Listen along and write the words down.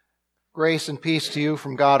Grace and peace to you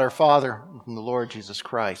from God our Father and from the Lord Jesus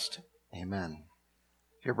Christ. Amen.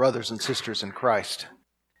 Dear brothers and sisters in Christ,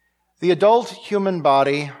 the adult human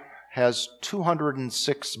body has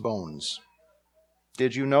 206 bones.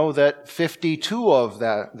 Did you know that 52 of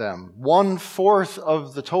them, 1/4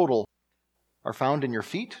 of the total, are found in your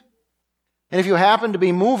feet? And if you happen to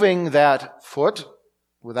be moving that foot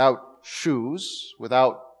without shoes,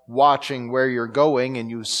 without watching where you're going, and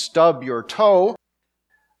you stub your toe,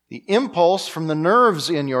 the impulse from the nerves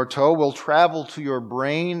in your toe will travel to your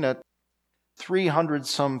brain at 300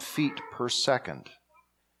 some feet per second.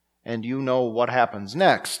 And you know what happens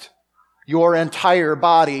next. Your entire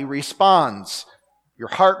body responds. Your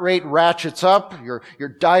heart rate ratchets up, your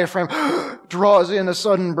diaphragm draws in a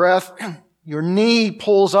sudden breath, your knee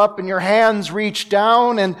pulls up and your hands reach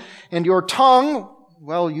down, and your tongue,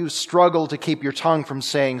 well, you struggle to keep your tongue from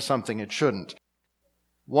saying something it shouldn't.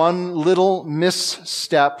 One little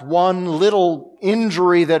misstep, one little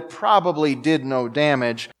injury that probably did no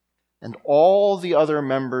damage, and all the other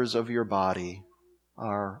members of your body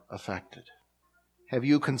are affected. Have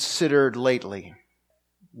you considered lately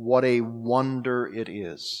what a wonder it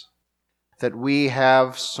is that we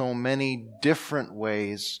have so many different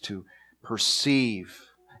ways to perceive,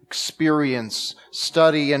 experience,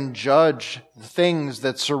 study, and judge the things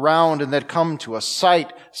that surround and that come to us?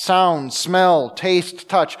 Sight, sound, smell, taste,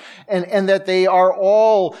 touch, and that they are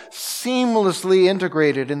all seamlessly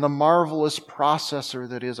integrated in the marvelous processor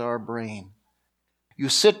that is our brain. You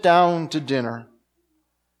sit down to dinner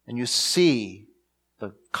and you see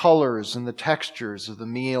the colors and the textures of the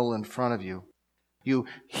meal in front of you. You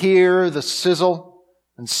hear the sizzle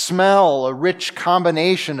and smell a rich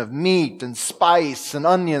combination of meat and spice and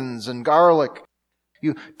onions and garlic.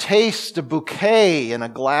 You taste a bouquet in a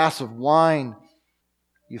glass of wine.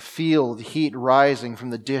 You feel the heat rising from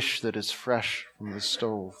the dish that is fresh from the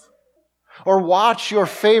stove. Or watch your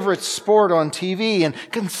favorite sport on TV and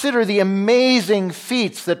consider the amazing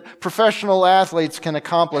feats that professional athletes can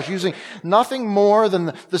accomplish using nothing more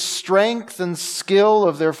than the strength and skill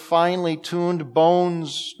of their finely tuned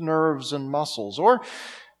bones, nerves, and muscles. Or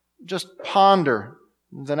just ponder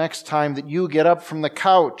the next time that you get up from the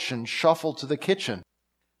couch and shuffle to the kitchen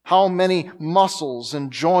how many muscles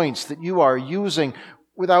and joints that you are using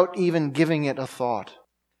without even giving it a thought.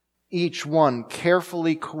 Each one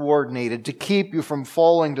carefully coordinated to keep you from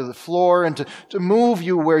falling to the floor and to move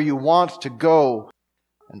you where you want to go.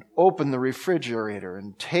 And open the refrigerator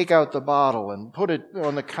and take out the bottle and put it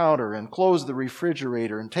on the counter and close the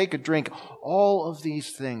refrigerator and take a drink. All of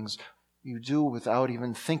these things you do without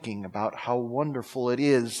even thinking about how wonderful it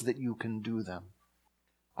is that you can do them.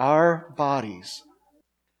 Our bodies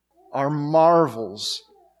are marvels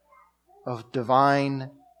of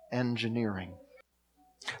divine engineering.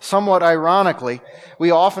 Somewhat ironically,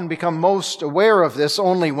 we often become most aware of this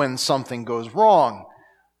only when something goes wrong.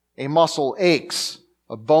 A muscle aches,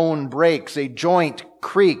 a bone breaks, a joint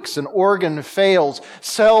creaks, an organ fails,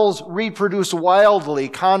 cells reproduce wildly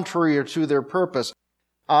contrary to their purpose.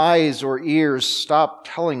 Eyes or ears stop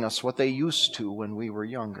telling us what they used to when we were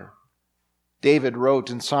younger. David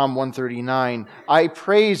wrote in Psalm 139, "I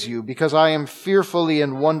praise you because I am fearfully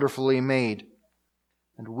and wonderfully made."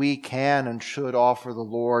 And we can and should offer the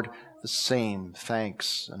Lord the same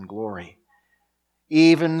thanks and glory.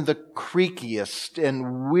 Even the creakiest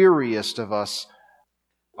and weariest of us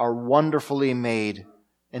are wonderfully made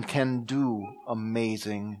and can do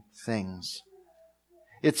amazing things.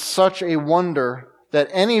 It's such a wonder that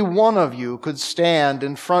any one of you could stand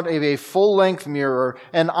in front of a full-length mirror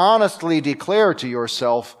and honestly declare to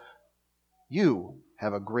yourself, you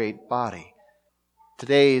have a great body.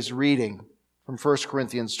 Today's reading from 1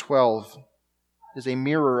 Corinthians 12 is a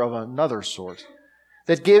mirror of another sort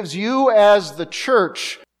that gives you as the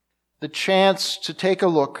church the chance to take a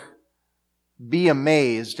look, be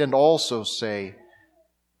amazed, and also say,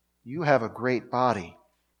 you have a great body.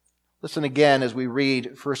 Listen again as we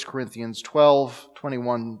read 1 Corinthians 12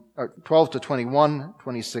 to 21,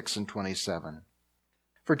 26, and 27.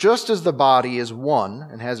 For just as the body is one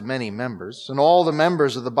and has many members, and all the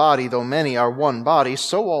members of the body, though many, are one body,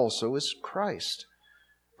 so also is Christ.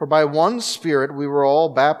 For by one Spirit we were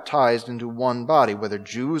all baptized into one body, whether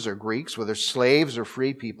Jews or Greeks, whether slaves or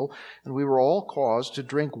free people, and we were all caused to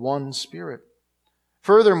drink one Spirit.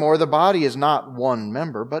 Furthermore, the body is not one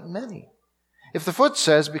member, but many. If the foot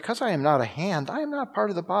says, because I am not a hand, I am not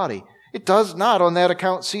part of the body, it does not on that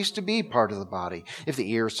account cease to be part of the body. If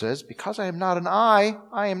the ear says, because I am not an eye,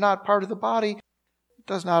 I am not part of the body, it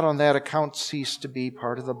does not on that account cease to be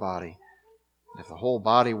part of the body. If the whole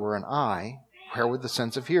body were an eye, where would the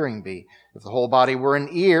sense of hearing be? If the whole body were an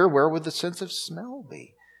ear, where would the sense of smell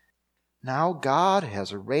be? Now God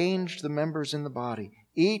has arranged the members in the body,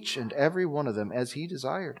 each and every one of them as He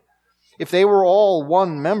desired. If they were all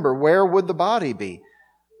one member, where would the body be?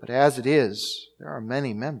 But as it is, there are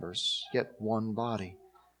many members, yet one body.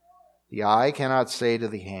 The eye cannot say to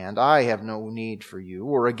the hand, I have no need for you,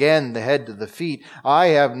 or again the head to the feet, I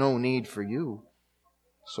have no need for you.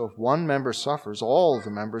 So if one member suffers, all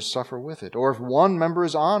the members suffer with it. Or if one member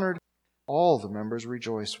is honored, all the members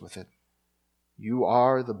rejoice with it. You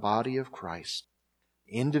are the body of Christ.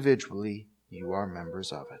 Individually, you are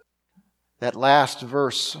members of it. That last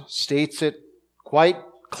verse states it quite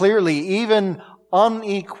clearly, even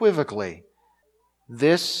unequivocally.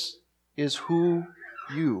 This is who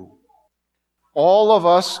you, all of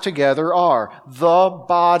us together, are, the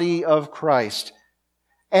body of Christ.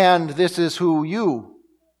 And this is who you,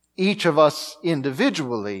 each of us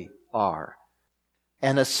individually, are,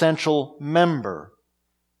 an essential member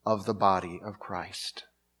of the body of Christ.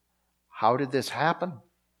 How did this happen?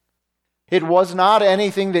 It was not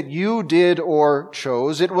anything that you did or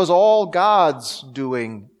chose. It was all God's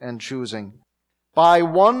doing and choosing. By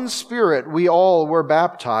one Spirit we all were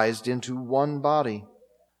baptized into one body.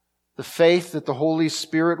 The faith that the Holy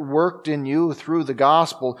Spirit worked in you through the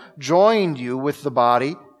gospel joined you with the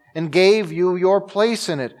body and gave you your place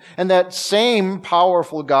in it. And that same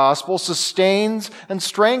powerful gospel sustains and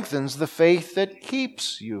strengthens the faith that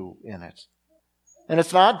keeps you in it. And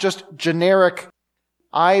it's not just generic,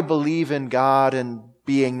 I believe in God and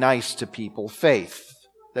being nice to people faith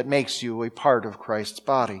that makes you a part of Christ's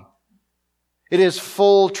body. It is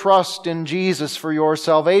full trust in Jesus for your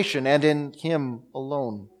salvation and in Him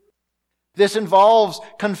alone. This involves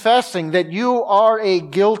confessing that you are a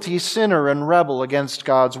guilty sinner and rebel against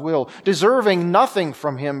God's will, deserving nothing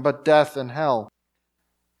from Him but death and hell.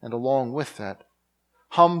 And along with that,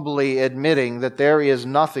 humbly admitting that there is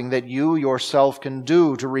nothing that you yourself can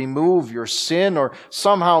do to remove your sin or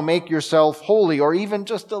somehow make yourself holy or even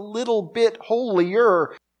just a little bit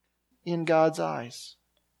holier in God's eyes.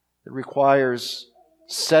 It requires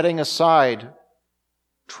setting aside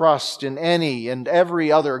trust in any and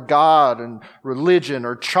every other god and religion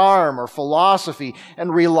or charm or philosophy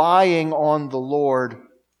and relying on the Lord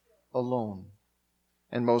alone.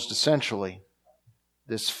 And most essentially,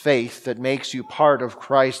 this faith that makes you part of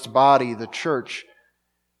Christ's body, the church,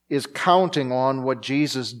 is counting on what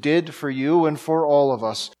Jesus did for you and for all of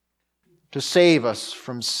us to save us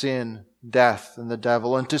from sin, death, and the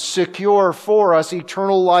devil, and to secure for us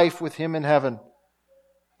eternal life with Him in heaven.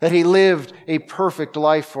 That He lived a perfect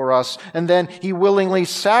life for us, and then He willingly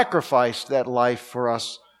sacrificed that life for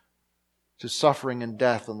us to suffering and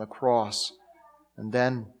death on the cross. And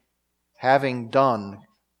then, having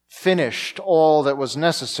finished all that was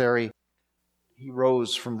necessary, He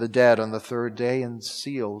rose from the dead on the third day and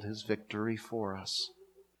sealed His victory for us.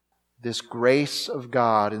 This grace of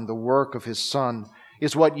God in the work of His Son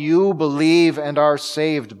is what you believe and are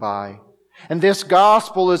saved by. And this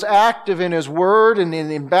gospel is active in His Word and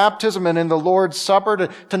in baptism and in the Lord's Supper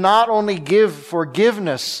to not only give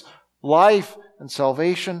forgiveness, life, and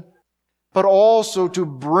salvation, but also to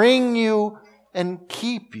bring you and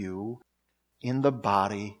keep you in the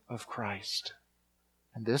body of Christ.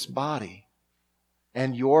 And this body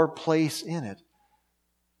and your place in it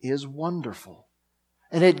is wonderful.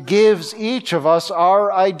 And it gives each of us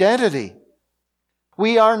our identity.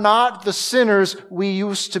 We are not the sinners we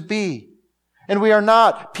used to be. And we are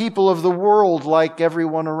not people of the world like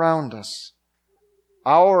everyone around us.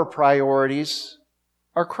 Our priorities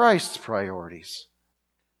are Christ's priorities.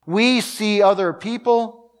 We see other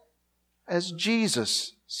people as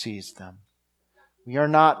Jesus sees them. We are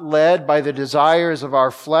not led by the desires of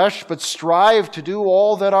our flesh, but strive to do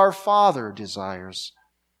all that our Father desires.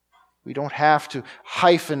 We don't have to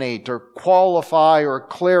hyphenate or qualify or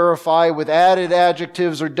clarify with added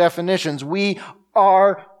adjectives or definitions. We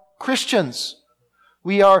are Christians.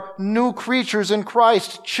 We are new creatures in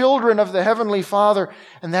Christ, children of the Heavenly Father,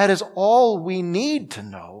 and that is all we need to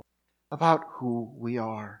know about who we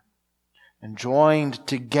are. And joined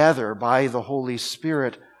together by the Holy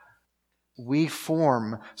Spirit, we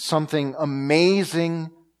form something amazing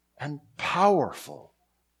and powerful,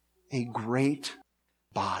 a great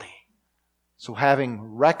body. So having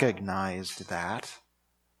recognized that,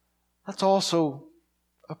 let's also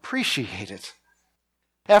appreciate it.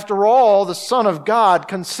 After all, the Son of God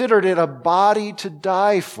considered it a body to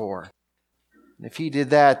die for. And if He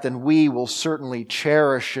did that, then we will certainly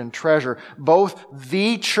cherish and treasure both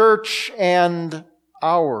the church and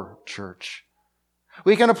our church.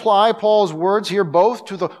 We can apply Paul's words here both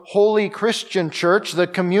to the holy Christian church, the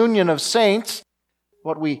communion of saints,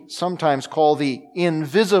 what we sometimes call the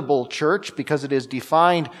invisible church because it is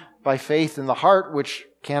defined by faith in the heart which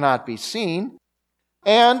cannot be seen.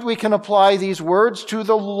 And we can apply these words to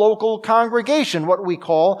the local congregation, what we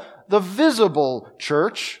call the visible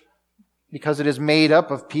church, because it is made up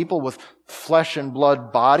of people with flesh and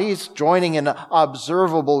blood bodies, joining in an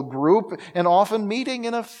observable group, and often meeting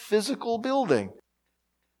in a physical building.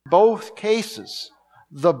 Both cases,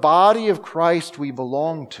 the body of Christ we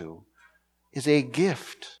belong to is a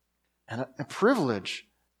gift and a privilege.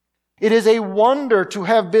 It is a wonder to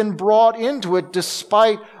have been brought into it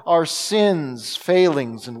despite our sins,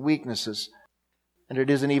 failings, and weaknesses. And it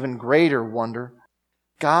is an even greater wonder.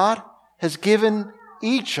 God has given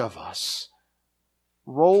each of us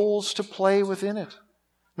roles to play within it.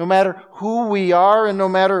 No matter who we are and no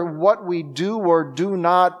matter what we do or do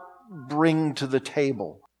not bring to the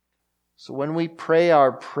table. So when we pray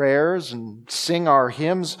our prayers and sing our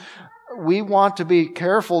hymns, we want to be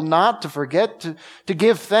careful not to forget to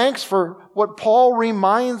give thanks for what Paul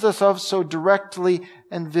reminds us of so directly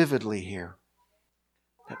and vividly here.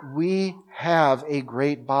 That we have a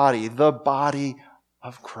great body, the body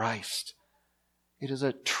of Christ. It is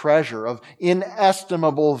a treasure of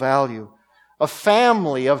inestimable value, a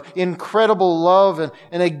family of incredible love,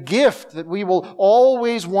 and a gift that we will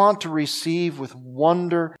always want to receive with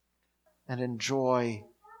wonder and enjoy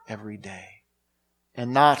every day.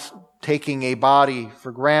 And not taking a body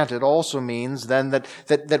for granted also means then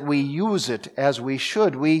that we use it as we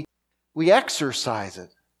should. We exercise it.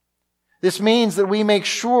 This means that we make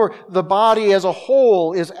sure the body as a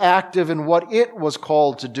whole is active in what it was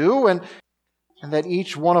called to do, and that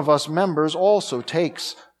each one of us members also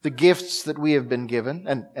takes the gifts that we have been given,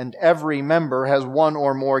 and every member has one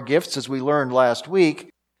or more gifts, as we learned last week,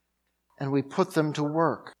 and we put them to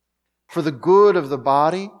work for the good of the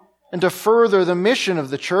body and to further the mission of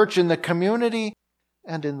the church in the community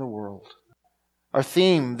and in the world. Our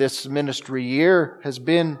theme this ministry year has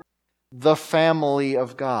been the family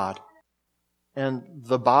of God. And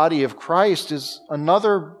the body of Christ is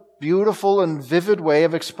another beautiful and vivid way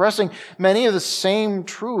of expressing many of the same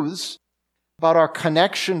truths about our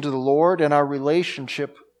connection to the Lord and our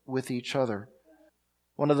relationship with each other.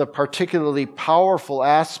 One of the particularly powerful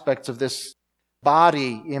aspects of this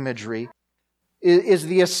body imagery is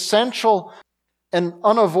the essential and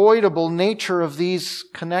unavoidable nature of these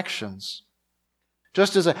connections.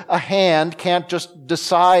 Just as a hand can't just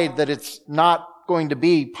decide that it's not going to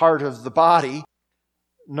be part of the body,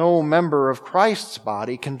 no member of Christ's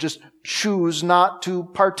body can just choose not to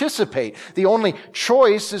participate. The only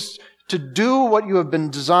choice is to do what you have been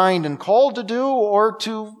designed and called to do, or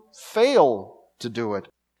to fail to do it.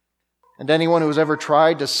 And anyone who has ever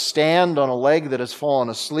tried to stand on a leg that has fallen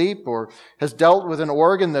asleep, or has dealt with an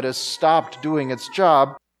organ that has stopped doing its job,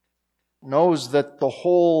 knows that the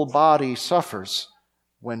whole body suffers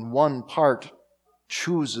when one part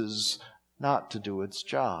chooses not to do its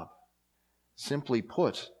job. Simply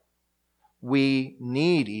put, we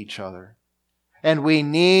need each other. And we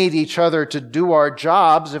need each other to do our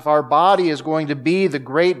jobs if our body is going to be the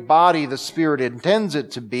great body the Spirit intends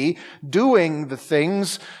it to be, doing the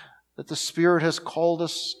things that the Spirit has called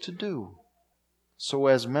us to do. So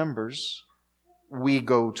as members, we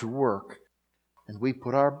go to work, and we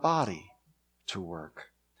put our body to work.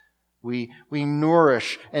 We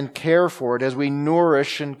nourish and care for it as we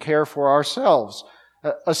nourish and care for ourselves.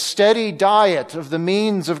 A steady diet of the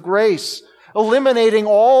means of grace, eliminating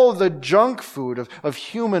all the junk food of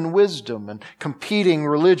human wisdom and competing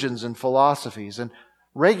religions and philosophies, and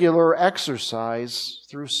regular exercise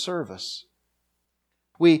through service.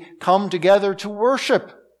 We come together to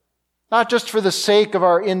worship, not just for the sake of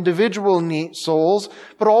our individual souls,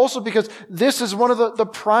 but also because this is one of the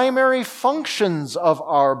primary functions of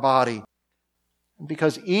our body.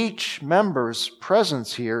 Because each member's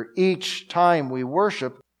presence here, each time we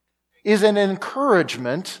worship, is an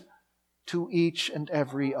encouragement to each and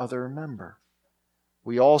every other member.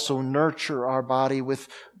 We also nurture our body with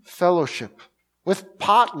fellowship, with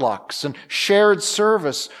potlucks and shared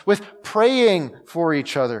service, with praying for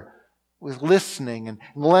each other, with listening and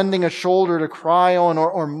lending a shoulder to cry on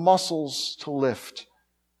or muscles to lift.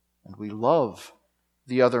 And we love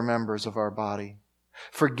the other members of our body,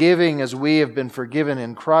 forgiving as we have been forgiven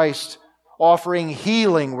in Christ, offering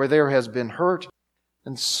healing where there has been hurt,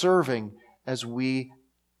 and serving as we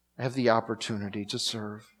have the opportunity to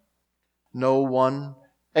serve. No one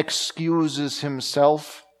excuses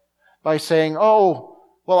himself by saying, "Oh,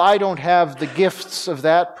 well, I don't have the gifts of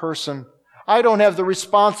that person. I don't have the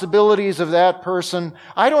responsibilities of that person.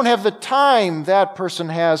 I don't have the time that person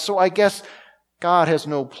has, so I guess God has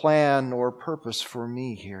no plan or purpose for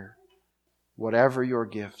me here." Whatever your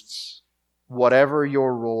gifts, whatever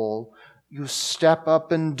your role, you step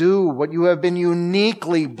up and do what you have been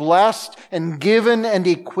uniquely blessed and given and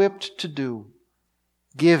equipped to do.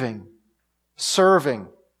 Giving, serving,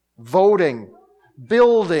 voting,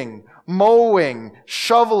 building, mowing,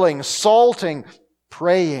 shoveling, salting,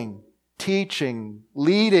 praying, teaching,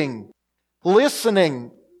 leading,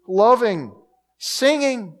 listening, loving,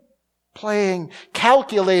 singing, playing,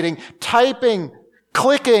 calculating, typing,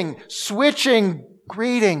 clicking, switching,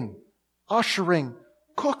 greeting, ushering,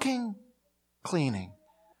 cooking, cleaning.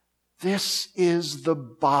 This is the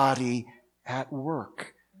body at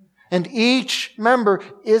work. And each member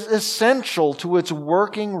is essential to its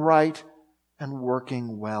working right and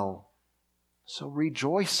working well. So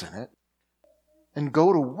rejoice in it and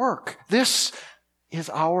go to work. This is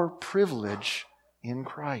our privilege in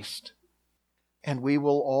Christ. And we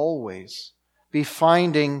will always be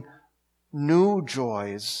finding new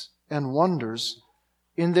joys and wonders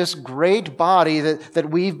in this great body that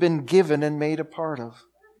we've been given and made a part of.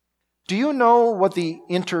 Do you know what the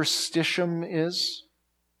interstitium is?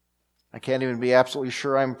 I can't even be absolutely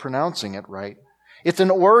sure I'm pronouncing it right. It's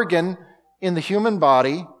an organ in the human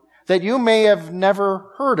body that you may have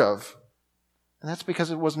never heard of. And that's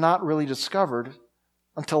because it was not really discovered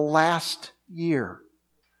until last year.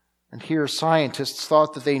 And here scientists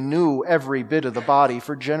thought that they knew every bit of the body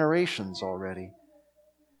for generations already.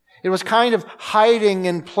 It was kind of hiding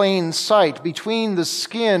in plain sight between the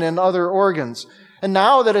skin and other organs. And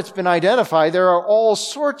now that it's been identified, there are all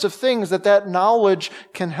sorts of things that knowledge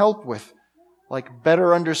can help with, like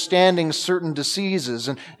better understanding certain diseases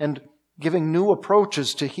and giving new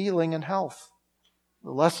approaches to healing and health.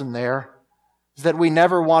 The lesson there is that we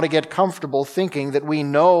never want to get comfortable thinking that we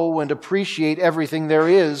know and appreciate everything there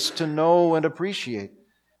is to know and appreciate.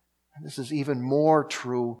 And this is even more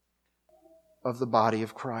true of the body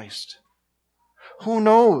of Christ. Who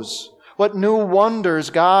knows what new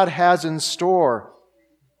wonders God has in store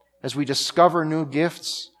as we discover new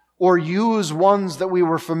gifts or use ones that we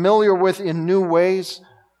were familiar with in new ways,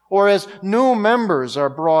 or as new members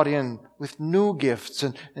are brought in with new gifts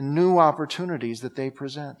and new opportunities that they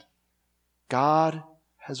present. God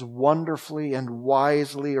has wonderfully and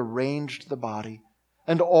wisely arranged the body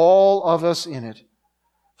and all of us in it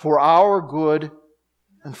for our good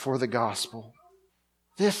and for the gospel.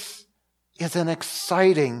 This is an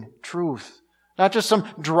exciting truth, not just some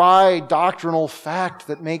dry doctrinal fact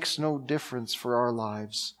that makes no difference for our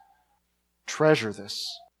lives. Treasure this,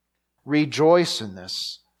 rejoice in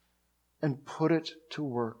this, and put it to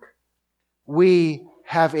work. We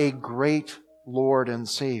have a great Lord and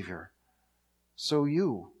Savior, so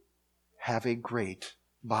you have a great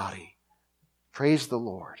body. Praise the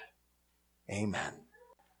Lord. Amen.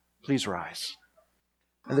 Please rise.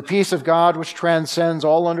 And the peace of God, which transcends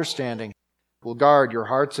all understanding, will guard your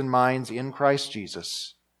hearts and minds in Christ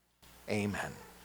Jesus. Amen.